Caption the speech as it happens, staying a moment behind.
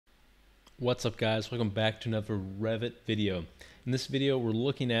What's up, guys? Welcome back to another Revit video. In this video we're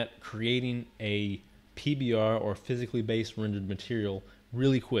looking at creating a PBR or physically based rendered material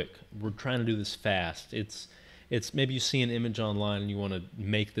really quick. We're trying to do this fast. It's maybe you see an image online and you want to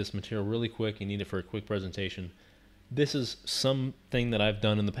make this material really quick, you need it for a quick presentation. This is something that I've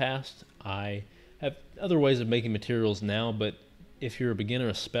done in the past. I have other ways of making materials now, but if you're a beginner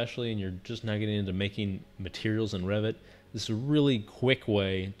especially and you're just now getting into making materials in Revit, this is a really quick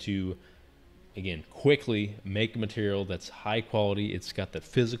way to, again, quickly make a material that's high quality. It's got the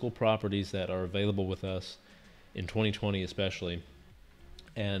physical properties that are available with us in 2020 especially,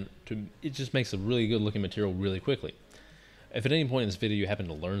 and it just makes a really good looking material really quickly. If at any point in this video you happen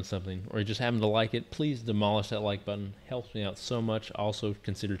to learn something or you just happen to like it, please demolish that like button. Helps me out so much. Also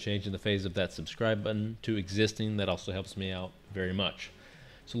consider changing the phase of that subscribe button to existing. That also helps me out very much.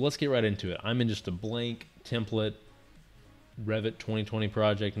 So let's get right into it. I'm in just a blank template Revit 2020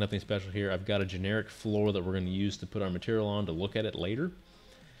 project, nothing special here. I've got a generic floor that we're going to use to put our material on to look at it later.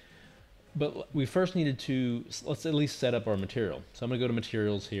 But we first needed to, let's at least set up our material. So I'm going to go to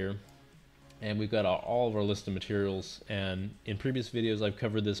materials here, and we've got all of our list of materials. And in previous videos I've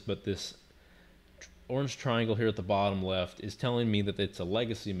covered this, but this orange triangle here at the bottom left is telling me that it's a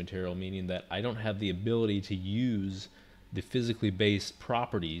legacy material, meaning that I don't have the ability to use the physically based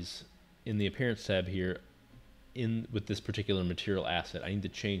properties in the appearance tab here with this particular material asset. I need to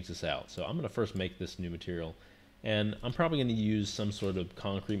change this out. So I'm going to first make this new material, and I'm probably going to use some sort of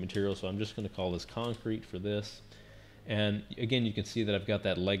concrete material, so I'm just going to call this concrete for this. And again, you can see that I've got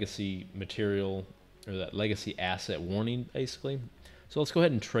that legacy material or that legacy asset warning basically. So let's go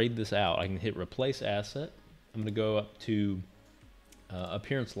ahead and trade this out. I can hit replace asset. I'm going to go up to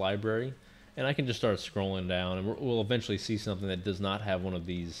appearance library, and I can just start scrolling down, and we'll eventually see something that does not have one of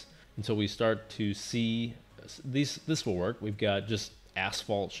these until we start to see this will work. We've got just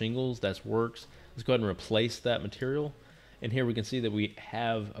asphalt shingles, that works. Let's go ahead and replace that material, and here we can see that we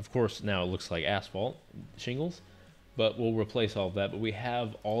have, of course, now it looks like asphalt shingles, but we'll replace all of that. But we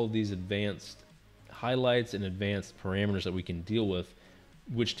have all of these advanced highlights and advanced parameters that we can deal with,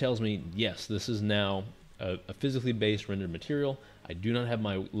 which tells me, yes, this is now a physically based rendered material. I do not have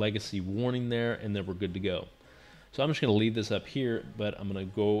my legacy warning there, and then we're good to go. So I'm just going to leave this up here, but I'm going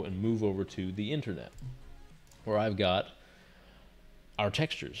to go and move over to the internet, where I've got our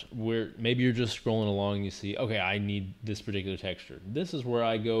textures, where maybe you're just scrolling along and you see, okay, I need this particular texture. This is where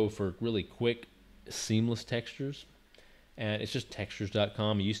I go for really quick, seamless textures, and it's just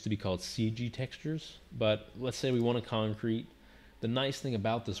textures.com. It used to be called CG Textures, but let's say we want a concrete. The nice thing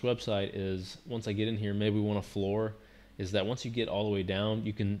about this website is once I get in here, maybe we want a floor, is that once you get all the way down,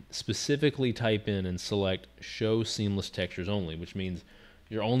 you can specifically type in and select show seamless textures only, which means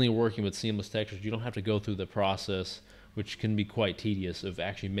you're only working with seamless textures. You don't have to go through the process, which can be quite tedious, of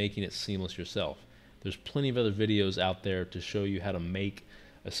actually making it seamless yourself. There's plenty of other videos out there to show you how to make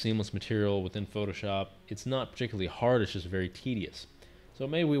a seamless material within Photoshop. It's not particularly hard, it's just very tedious. So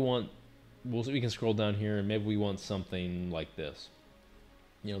maybe we can scroll down here, and maybe we want something like this.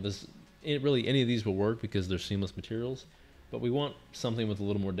 You know, really any of these will work because they're seamless materials, but we want something with a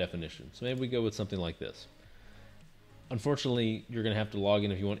little more definition. So maybe we go with something like this. Unfortunately, you're going to have to log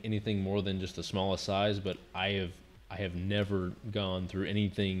in if you want anything more than just the smallest size, but I have never gone through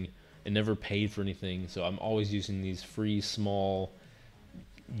anything and never paid for anything, so I'm always using these free small,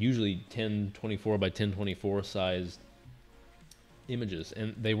 usually 1024 by 1024 size images,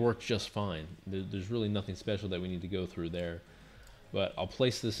 and they work just fine. There's really nothing special that we need to go through there. But I'll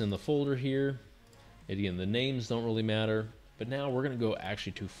place this in the folder here. And again, the names don't really matter, but now we're going to go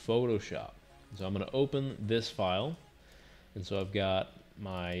actually to Photoshop. So I'm going to open this file. And so I've got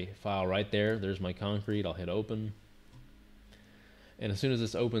my file right there. There's my concrete. I'll hit open. And as soon as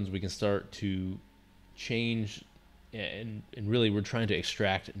this opens, we can start to change. And really, we're trying to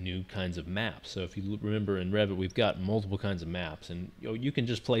extract new kinds of maps. So if you remember in Revit, we've got multiple kinds of maps. And you can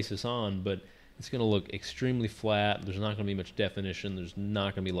just place this on, but it's going to look extremely flat. There's not going to be much definition. There's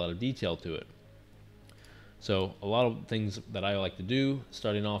not going to be a lot of detail to it. So a lot of things that I like to do,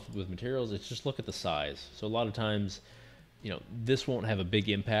 starting off with materials, is just look at the size. So a lot of times, you know, this won't have a big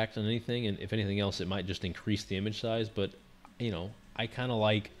impact on anything, and if anything else, it might just increase the image size. But you know, I kind of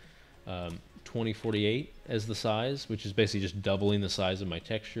like 2048 as the size, which is basically just doubling the size of my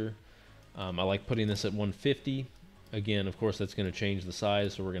texture. I like putting this at 150. Again, of course, that's going to change the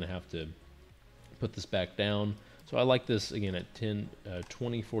size, so we're going to have to put this back down. So I like this again at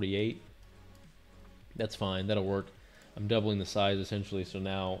 2048. That's fine. That'll work. I'm doubling the size essentially, so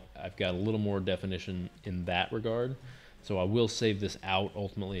now I've got a little more definition in that regard. So I will save this out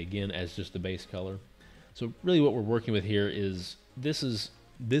ultimately again as just the base color. So really what we're working with here is, this is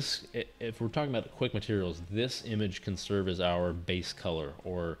this, if we're talking about quick materials, this image can serve as our base color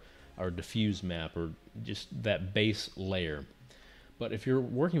or our diffuse map or just that base layer. But if you're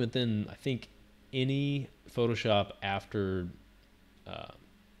working within, I think, any Photoshop after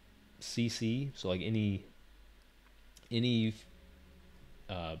CC, so like any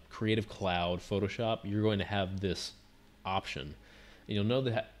Creative Cloud Photoshop, you're going to have this option. And you'll know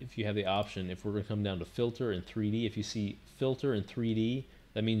that if you have the option, if we're going to come down to filter and 3D, if you see filter and 3D,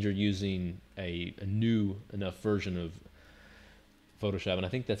 that means you're using a new enough version of Photoshop, and I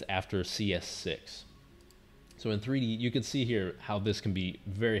think that's after CS6. So in 3D, you can see here how this can be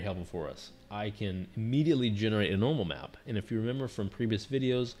very helpful for us. I can immediately generate a normal map, and if you remember from previous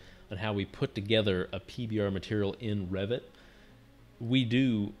videos on how we put together a PBR material in Revit, we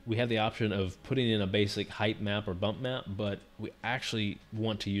have the option of putting in a basic height map or bump map, but we actually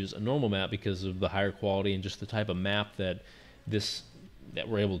want to use a normal map because of the higher quality and just the type of map that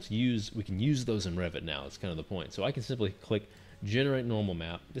we're able to use. We can use those in Revit now. That's kind of the point. So I can simply click generate normal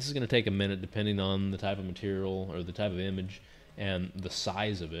map. This is going to take a minute depending on the type of material or the type of image and the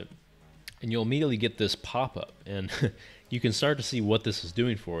size of it. And you'll immediately get this pop-up, and you can start to see what this is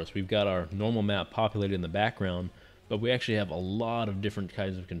doing for us. We've got our normal map populated in the background, but we actually have a lot of different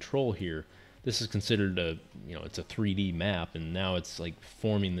kinds of control here. This is considered it's a 3D map, and now it's like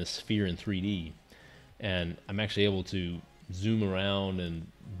forming this sphere in 3D. And I'm actually able to zoom around and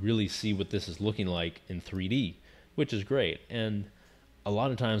really see what this is looking like in 3D, which is great. And a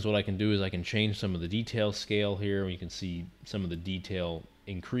lot of times what I can do is I can change some of the detail scale here. You can see some of the detail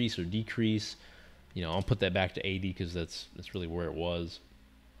increase or decrease. I'll put that back to 80 because that's really where it was.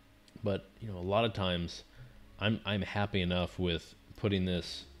 But a lot of times I'm happy enough with putting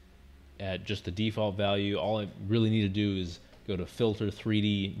this at just the default value. All I really need to do is go to filter,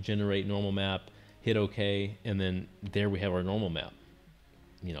 3D, generate normal map, hit OK, and then there we have our normal map.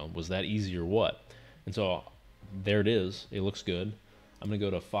 Was that easy or what? And so there it is. It looks good. I'm going to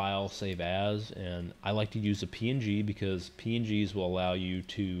go to File, Save As, and I like to use a PNG because PNGs will allow you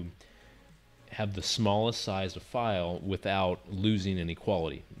to have the smallest size of file without losing any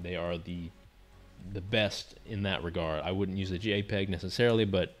quality. They are the best in that regard. I wouldn't use a JPEG necessarily,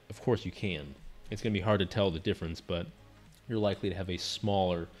 but of course you can. It's going to be hard to tell the difference, but you're likely to have a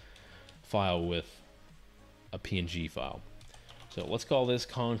smaller file with a PNG file. So let's call this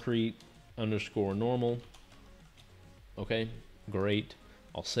concrete underscore normal. Okay, great.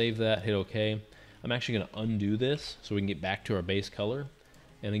 I'll save that, hit OK. I'm actually going to undo this so we can get back to our base color.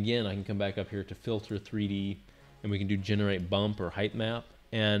 And again, I can come back up here to filter 3D, and we can do generate bump or height map.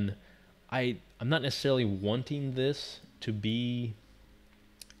 And I'm not necessarily wanting this to be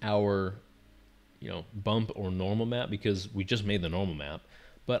our bump or normal map because we just made the normal map,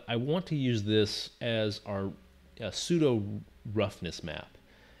 but I want to use this as our pseudo roughness map.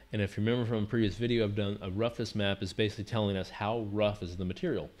 And if you remember from a previous video, I've done a roughness map is basically telling us how rough is the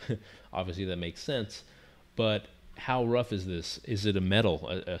material. Obviously that makes sense, but how rough is this? Is it a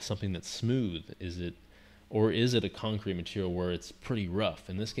metal, something that's smooth? Or is it a concrete material where it's pretty rough?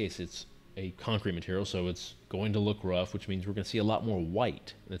 In this case, it's a concrete material, so it's going to look rough, which means we're going to see a lot more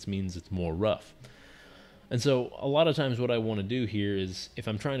white. That means it's more rough. And so a lot of times what I want to do here is, if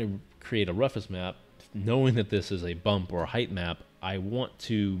I'm trying to create a roughness map, knowing that this is a bump or a height map, I want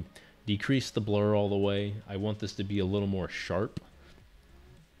to decrease the blur all the way. I want this to be a little more sharp.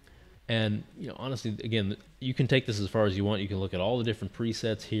 And honestly, again, you can take this as far as you want. You can look at all the different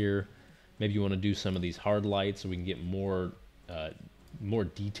presets here. Maybe you want to do some of these hard lights so we can get more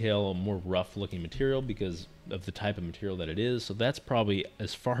detail, more rough looking material because of the type of material that it is. So that's probably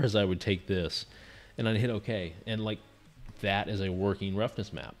as far as I would take this, and I'd hit OK. And like that is a working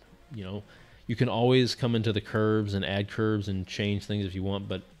roughness map. You can always come into the curves and add curves and change things if you want,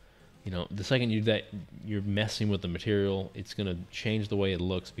 but the second you do that, you're messing with the material. It's going to change the way it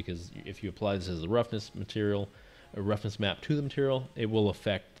looks, because if you apply this as a roughness material, a roughness map to the material, it will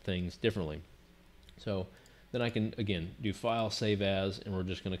affect things differently. So then I can, again, do File, Save As, and we're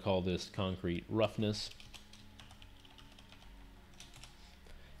just going to call this concrete roughness.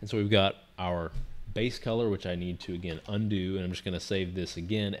 And so we've got our base color, which I need to, again, undo, and I'm just going to save this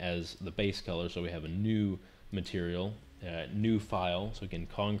again as the base color, so we have a new material, new file. So again,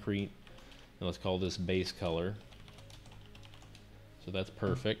 concrete, and let's call this base color. So that's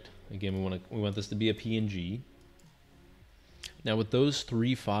perfect. Again, we want this to be a PNG. Now with those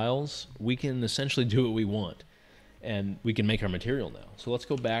three files, we can essentially do what we want, and we can make our material now. So let's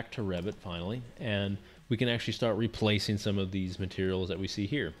go back to Revit finally, and we can actually start replacing some of these materials that we see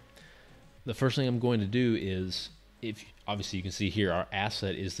here. The first thing I'm going to do is, obviously you can see here our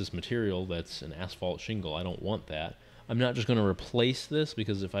asset is this material that's an asphalt shingle. I don't want that. I'm not just going to replace this,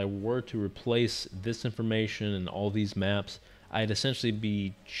 because if I were to replace this information and all these maps, I'd essentially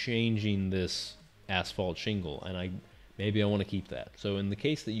be changing this asphalt shingle, and maybe I want to keep that. So in the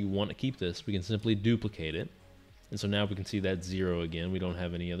case that you want to keep this, we can simply duplicate it. And so now we can see that 0 again. We don't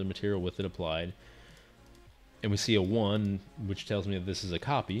have any other material with it applied. And we see a 1, which tells me that this is a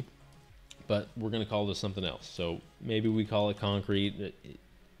copy, but we're going to call this something else. So maybe we call it concrete.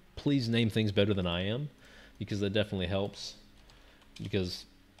 Please name things better than I am, because that definitely helps. Because,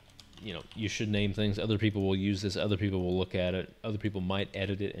 you know, you should name things. Other people will use this. Other people will look at it. Other people might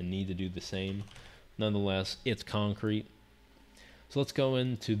edit it and need to do the same. Nonetheless, it's concrete. So let's go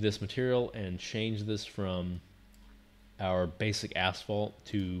into this material and change this from our basic asphalt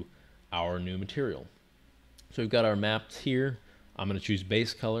to our new material. So we've got our maps here. I'm going to choose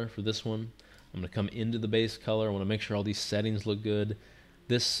base color for this one. I'm going to come into the base color. I want to make sure all these settings look good.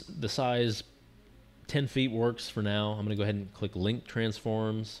 The size 10 feet works for now. I'm going to go ahead and click link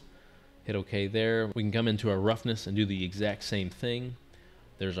transforms. Hit OK there. We can come into our roughness and do the exact same thing.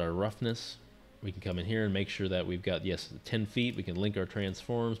 There's our roughness. We can come in here and make sure that we've got, yes, 10 feet. We can link our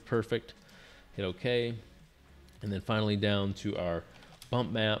transforms. Perfect. Hit OK. And then finally down to our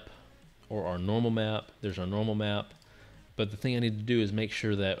bump map or our normal map. There's our normal map. But the thing I need to do is make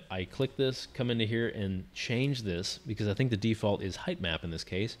sure that I click this, come into here and change this, because I think the default is height map in this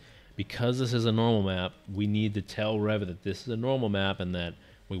case. Because this is a normal map, we need to tell Revit that this is a normal map and that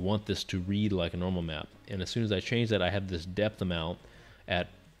we want this to read like a normal map. And as soon as I change that, I have this depth amount at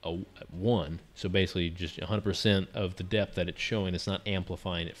 1. So basically just 100% of the depth that it's showing. It's not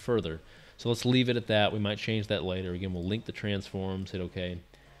amplifying it further. So let's leave it at that. We might change that later. Again, we'll link the transforms, hit OK.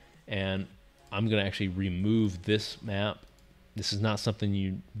 And I'm going to actually remove this map. This is not something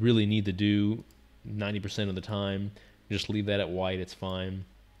you really need to do 90% of the time. Just leave that at white, it's fine.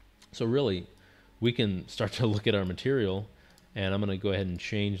 So really, we can start to look at our material, and I'm going to go ahead and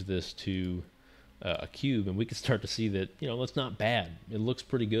change this to a cube, and we can start to see that, you know, it's not bad. It looks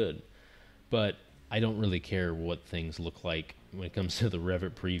pretty good. But I don't really care what things look like when it comes to the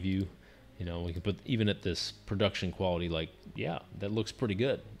Revit preview. You know, we can put, even at this production quality, like, yeah, that looks pretty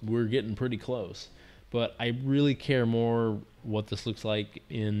good. We're getting pretty close. But I really care more what this looks like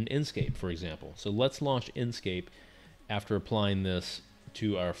in Inkscape, for example. So let's launch Inkscape after applying this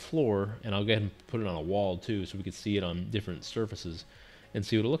to our floor, and I'll go ahead and put it on a wall too, so we can see it on different surfaces and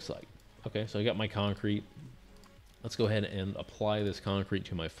see what it looks like. Okay, so I got my concrete. Let's go ahead and apply this concrete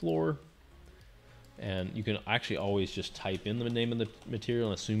to my floor. And you can actually always just type in the name of the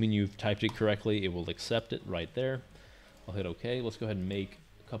material, and assuming you've typed it correctly, it will accept it right there. I'll hit OK. Let's go ahead and make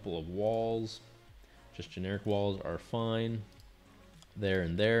a couple of walls. Just generic walls are fine. There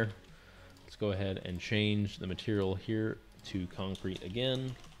and there. Let's go ahead and change the material here to concrete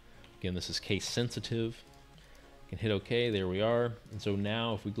again. Again, this is case sensitive. You can hit OK. There we are. And so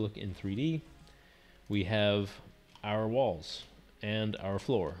now if we look in 3D, we have our walls and our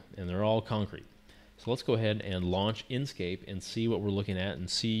floor, and they're all concrete. So let's go ahead and launch Inkscape and see what we're looking at and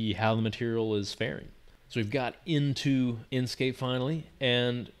see how the material is faring. So we've got into Inkscape finally,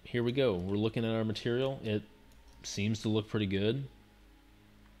 and here we go. We're looking at our material. It seems to look pretty good.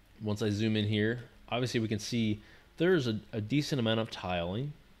 Once I zoom in here, obviously we can see there's a decent amount of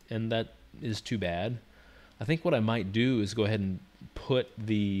tiling, and that is too bad. I think what I might do is go ahead and put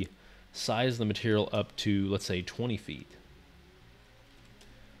the size of the material up to, let's say, 20 feet.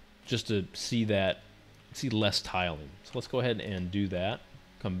 Just to see less tiling. So let's go ahead and do that.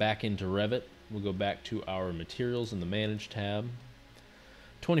 Come back into Revit. We'll go back to our materials in the Manage tab.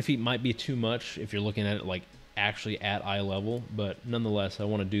 20 feet might be too much if you're looking at it like actually at eye level, but nonetheless, I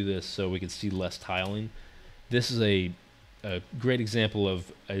want to do this so we can see less tiling. This is a great example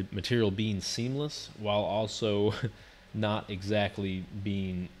of a material being seamless while also not exactly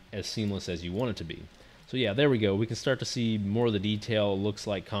being as seamless as you want it to be. So yeah, there we go. We can start to see more of the detail. It looks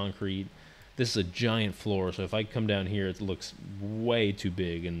like concrete. This is a giant floor, so if I come down here, it looks way too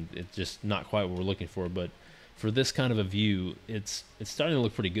big, and it's just not quite what we're looking for. But for this kind of a view, it's starting to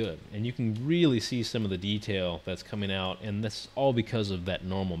look pretty good, and you can really see some of the detail that's coming out, and that's all because of that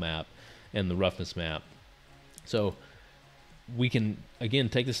normal map and the roughness map. So we can, again,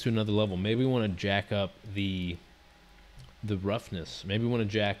 take this to another level. Maybe we want to jack up the roughness. Maybe we want to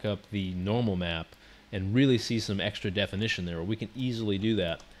jack up the normal map and really see some extra definition there. We can easily do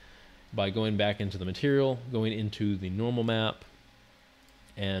that by going back into the material, going into the normal map,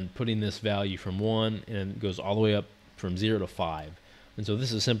 and putting this value from 1, and it goes all the way up from 0 to 5. And so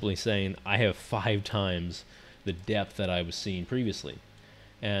this is simply saying I have 5 times the depth that I was seeing previously.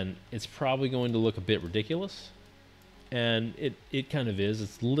 And it's probably going to look a bit ridiculous, and it kind of is.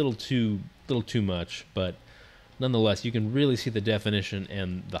 It's a little too much, but nonetheless, you can really see the definition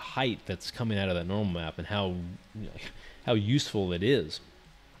and the height that's coming out of that normal map and how useful it is.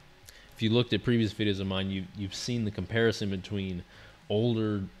 If you looked at previous videos of mine, you've seen the comparison between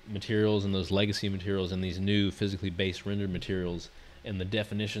older materials and those legacy materials and these new physically based rendered materials, and the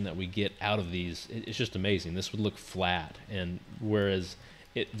definition that we get out of these. It's just amazing. This would look flat, and whereas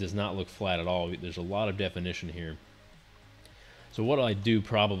it does not look flat at all. There's a lot of definition here. So what I'd do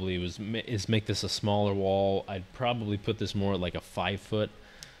probably is make this a smaller wall. I'd probably put this more like a 5 foot,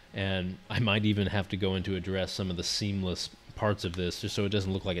 and I might even have to go in to address some of the seamless parts of this just so it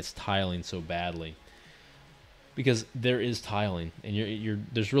doesn't look like it's tiling so badly, because there is tiling, and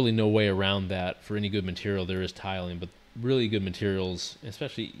there's really no way around that. For any good material, there is tiling, but really good materials,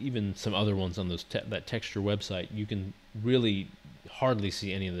 especially even some other ones on those that texture website, you can really hardly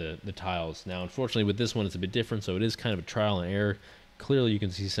see any of the tiles. Now, unfortunately, with this one, it's a bit different, so it is kind of a trial and error. Clearly, you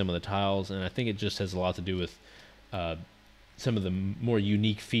can see some of the tiles, and I think it just has a lot to do with some of the more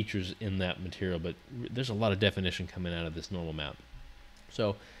unique features in that material, but there's a lot of definition coming out of this normal map.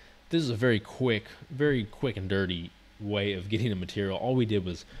 So this is a very quick and dirty way of getting a material. All we did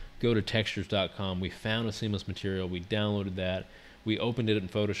was go to textures.com, we found a seamless material, we downloaded that, we opened it in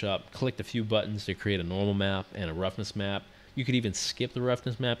Photoshop, clicked a few buttons to create a normal map and a roughness map. You could even skip the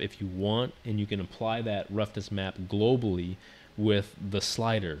roughness map if you want, and you can apply that roughness map globally with the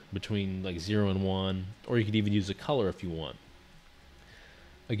slider between like 0 and 1, or you could even use a color if you want.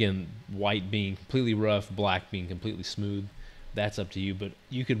 Again, white being completely rough, black being completely smooth. That's up to you, but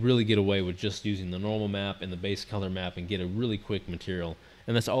you could really get away with just using the normal map and the base color map and get a really quick material,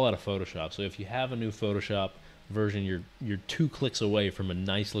 and that's all out of Photoshop. So if you have a new Photoshop version, you're 2 clicks away from a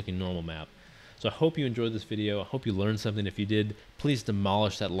nice looking normal map. So I hope you enjoyed this video. I hope you learned something. If you did, please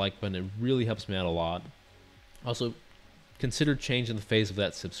demolish that like button. It really helps me out a lot. Also, consider changing the face of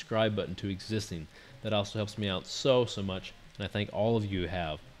that subscribe button to existing. That also helps me out so much, and I thank all of you who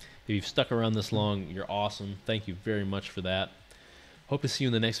have. If you've stuck around this long, you're awesome. Thank you very much for that. Hope to see you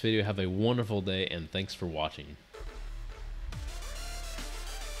in the next video. Have a wonderful day, and thanks for watching.